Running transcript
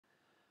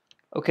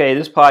Okay,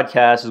 this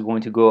podcast is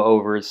going to go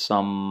over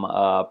some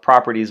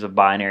properties of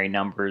binary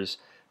numbers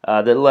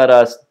that let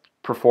us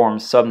perform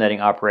subnetting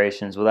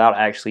operations without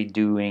actually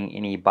doing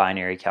any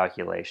binary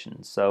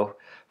calculations. So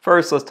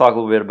first, let's talk a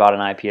little bit about an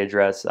IP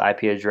address. The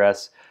IP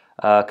address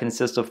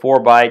consists of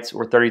 4 bytes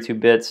or 32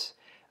 bits.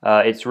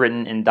 It's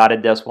written in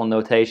dotted decimal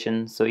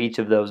notation, so each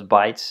of those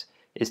bytes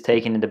is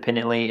taken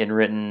independently and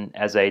written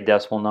as a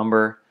decimal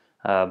number.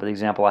 The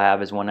example I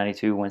have is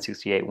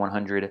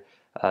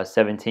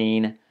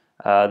 192.168.117.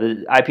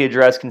 The IP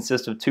address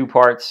consists of 2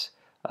 parts.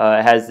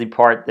 It has the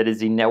part that is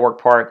the network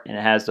part, and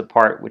it has the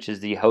part which is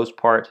the host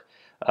part.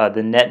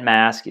 The net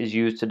mask is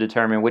used to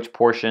determine which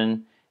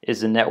portion is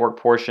the network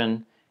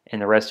portion,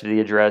 and the rest of the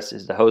address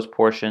is the host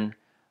portion.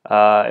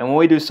 And when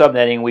we do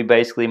subnetting, we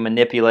basically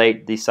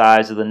manipulate the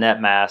size of the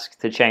net mask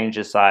to change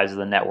the size of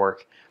the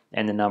network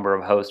and the number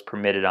of hosts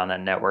permitted on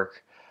that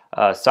network.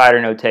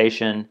 CIDR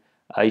notation,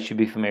 you should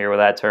be familiar with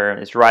that term.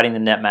 It's writing the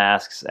net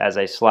masks as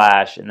a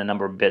slash and the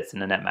number of bits in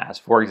the net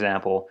mask. For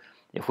example,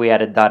 if we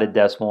had a dotted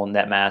decimal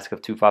net mask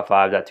of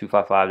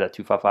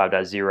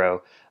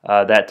 255.255.255.0,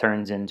 that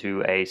turns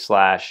into a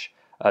slash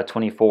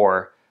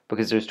 24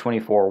 because there's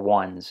 24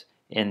 ones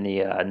in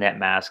the net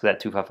mask. That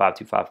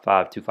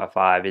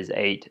 255.255.255 is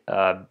 8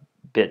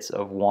 bits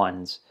of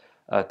ones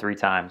 3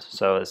 times,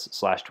 so it's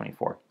slash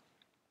 24.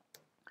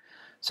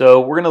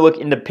 So we're going to look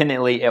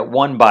independently at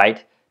 1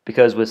 byte,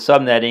 because with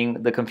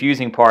subnetting, the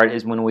confusing part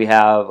is when we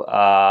have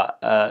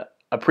a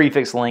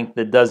prefix length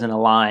that doesn't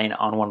align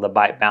on one of the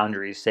byte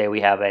boundaries. Say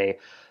we have a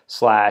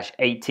slash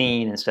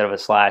 18 instead of a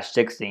slash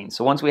 16.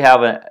 So once we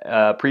have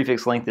a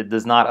prefix length that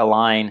does not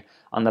align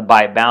on the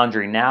byte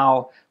boundary,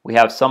 now we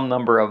have some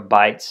number of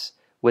bytes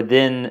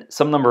within,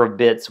 some number of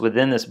bits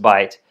within this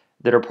byte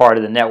that are part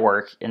of the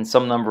network, and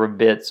some number of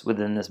bits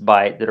within this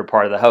byte that are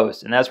part of the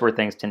host. And that's where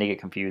things tend to get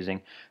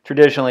confusing.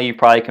 Traditionally, you've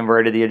probably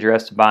converted the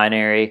address to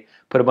binary,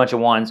 put a bunch of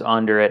ones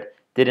under it,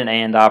 did an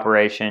AND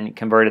operation,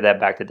 converted that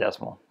back to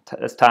decimal.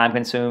 That's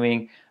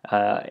time-consuming,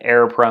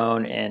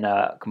 error-prone, and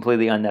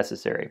completely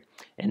unnecessary.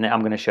 And I'm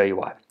going to show you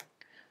why.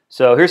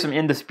 So here's some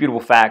indisputable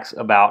facts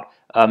about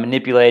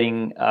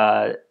manipulating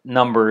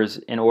numbers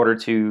in order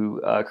to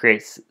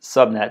create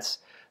subnets.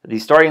 The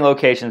starting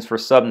locations for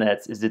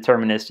subnets is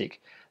deterministic.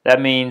 That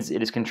means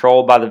it is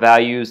controlled by the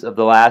values of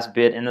the last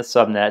bit in the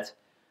subnet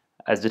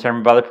as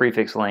determined by the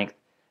prefix length.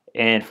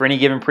 And for any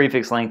given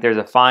prefix length, there's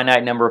a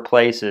finite number of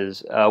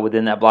places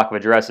within that block of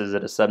addresses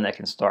that a subnet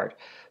can start.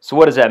 So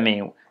what does that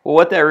mean? Well,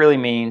 what that really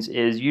means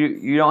is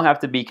you don't have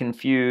to be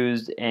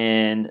confused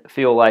and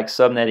feel like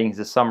subnetting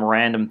is some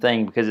random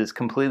thing, because it's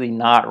completely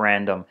not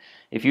random.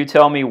 If you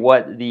tell me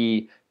what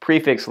the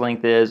prefix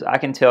length is, I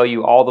can tell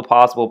you all the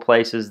possible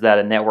places that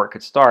a network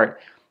could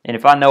start. And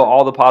if I know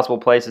all the possible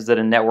places that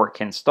a network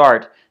can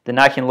start, then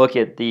I can look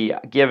at the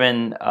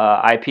given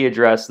IP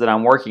address that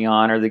I'm working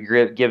on, or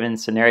the given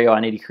scenario I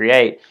need to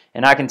create,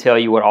 and I can tell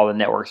you what all the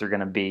networks are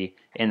going to be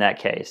in that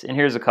case. And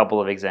here's a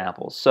couple of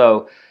examples.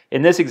 So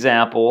in this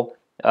example,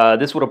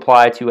 this would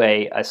apply to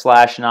a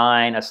slash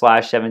 9, a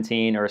slash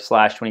 17, or a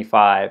slash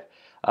 25.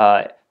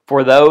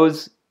 For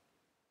those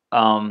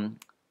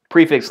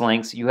prefix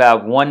lengths, you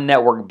have 1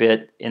 network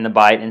bit in the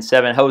byte and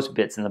 7 host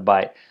bits in the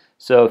byte.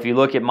 So if you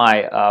look at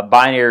my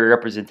binary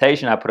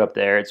representation I put up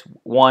there, it's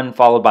 1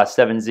 followed by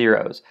 7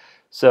 zeros.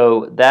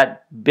 So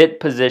that bit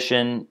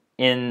position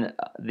in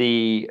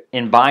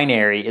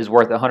binary is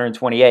worth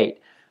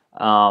 128.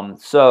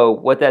 So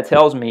what that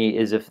tells me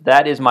is if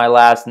that is my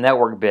last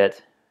network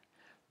bit,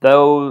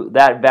 though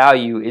that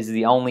value is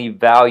the only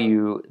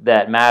value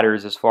that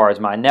matters as far as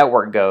my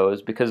network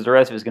goes, because the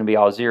rest of it is going to be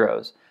all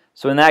zeros.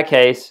 So in that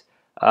case,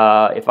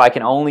 if I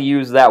can only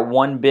use that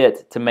 1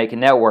 bit to make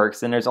networks,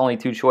 then there's only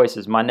 2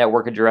 choices. My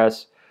network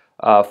address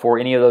for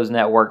any of those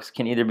networks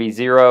can either be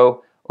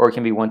 0 or it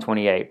can be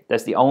 128.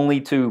 That's the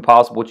only 2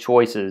 possible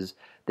choices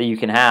that you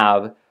can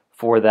have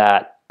for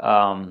that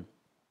for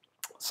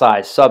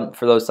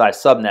those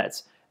size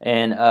subnets.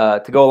 And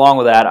to go along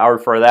with that, I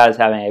refer to that as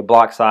having a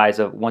block size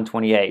of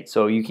 128.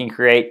 So you can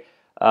create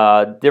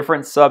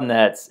different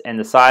subnets, and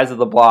the size of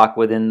the block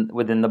within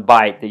the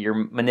byte that you're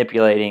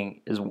manipulating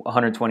is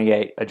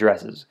 128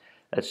 addresses.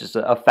 That's just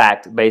a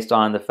fact based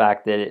on the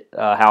fact that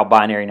how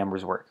binary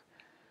numbers work.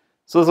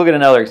 So let's look at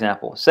another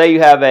example. Say you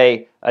have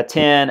a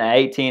 10, an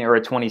 18, or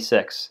a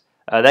 26.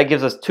 That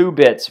gives us 2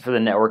 bits for the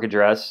network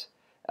address,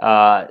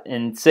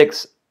 and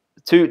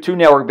two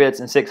network bits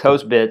and 6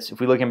 host bits. If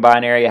we look in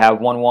binary, you have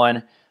 1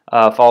 1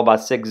 followed by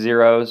 6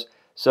 zeros.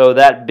 So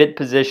that bit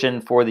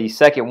position for the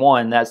second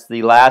one, that's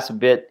the last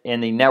bit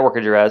in the network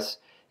address,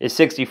 is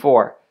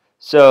 64.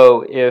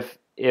 So if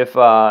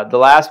the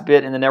last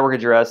bit in the network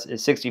address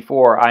is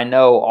 64, I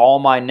know all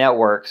my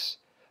networks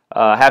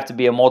have to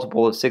be a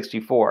multiple of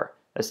 64.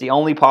 That's the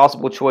only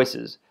possible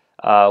choices.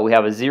 We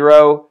have a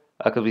 0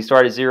 because we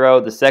start at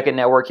 0. The second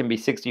network can be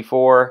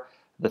 64.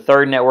 The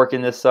third network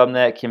in this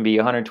subnet can be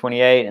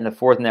 128, and the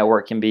fourth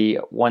network can be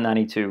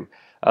 192.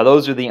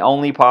 Those are the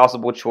only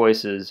possible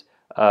choices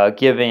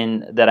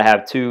given that I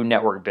have 2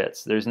 network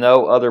bits. There's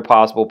no other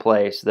possible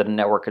place that a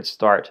network could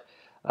start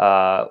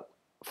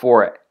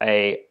for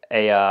a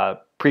a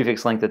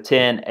prefix length of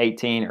 10,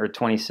 18, or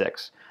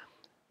 26.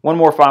 One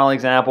more final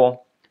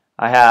example.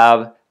 I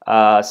have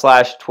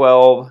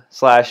 /12,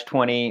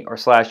 /20, or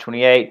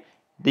 /28.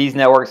 These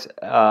networks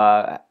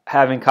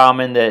have in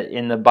common that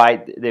in the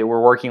byte that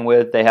we're working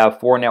with, they have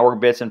 4 network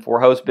bits and 4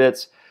 host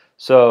bits.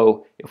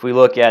 So if we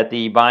look at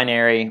the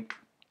binary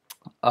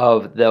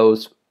of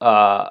those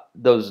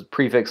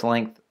prefix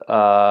length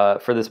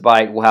for this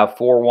byte, we'll have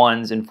 4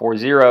 1s and 4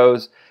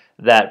 zeros.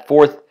 That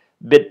 4th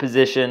bit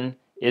position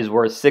is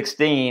worth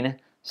 16.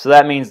 So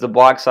that means the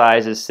block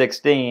size is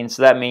 16.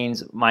 So that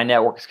means my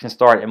networks can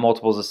start at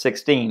multiples of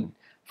 16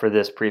 for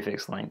this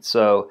prefix length.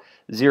 So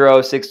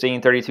 0,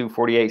 16, 32,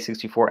 48,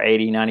 64,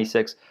 80,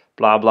 96,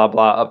 blah, blah,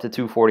 blah, up to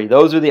 240.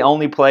 Those are the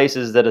only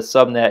places that a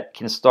subnet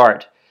can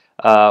start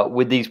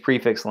with these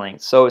prefix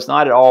lengths. So it's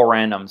not at all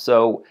random.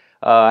 So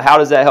how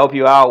does that help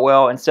you out?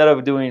 Well, instead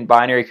of doing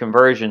binary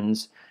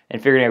conversions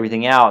and figuring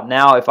everything out,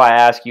 now if I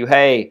ask you,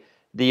 hey,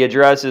 the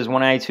address is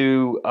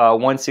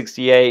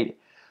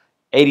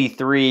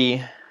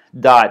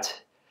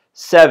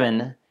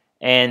 192.168.83.7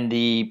 and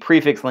the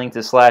prefix length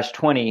is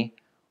 /20,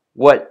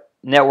 what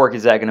network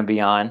is that going to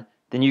be on?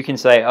 Then you can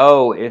say,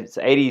 oh, it's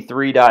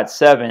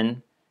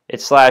 83.7,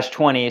 it's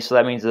 /20, so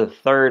that means the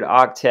 3rd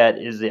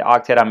octet is the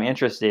octet I'm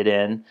interested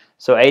in.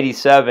 So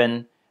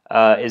 87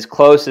 is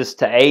closest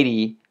to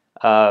 80,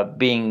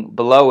 being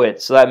below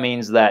it, so that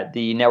means that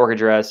the network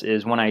address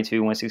is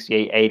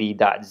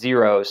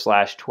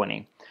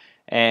 192.168.80.0/20,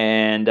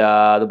 and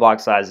the block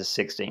size is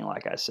 16,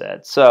 like I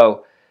said.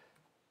 So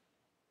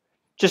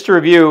just to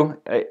review,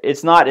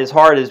 it's not as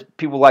hard as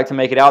people like to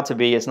make it out to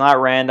be. It's not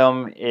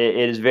random.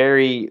 It is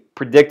very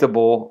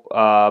predictable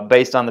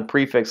based on the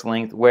prefix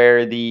length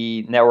where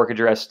the network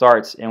address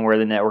starts and where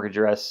the network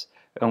address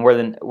and where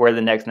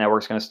the next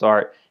network is going to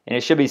start. And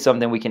it should be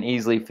something we can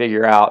easily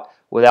figure out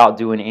without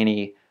doing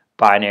any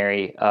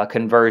binary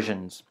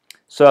conversions.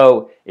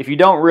 So if you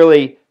don't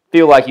really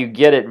feel like you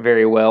get it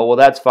very well,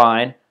 that's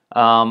fine.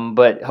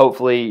 But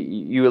hopefully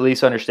you at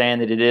least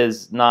understand that it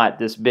is not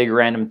this big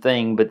random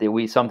thing, but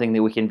that something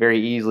that we can very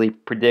easily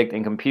predict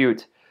and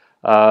compute.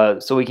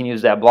 So we can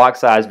use that block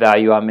size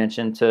value I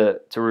mentioned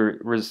to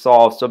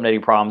resolve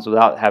subnetting problems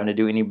without having to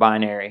do any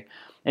binary.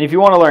 And if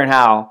you want to learn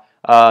how,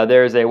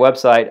 there's a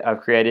website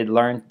I've created,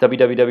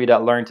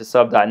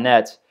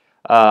 www.learntosub.net,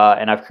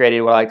 and I've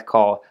created what I like to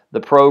call the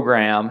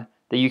program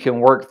that you can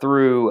work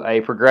through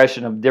a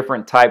progression of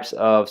different types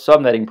of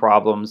subnetting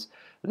problems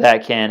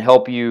that can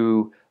help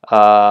you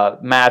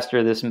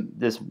master this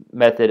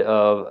method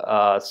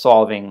of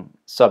solving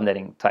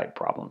subnetting type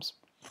problems.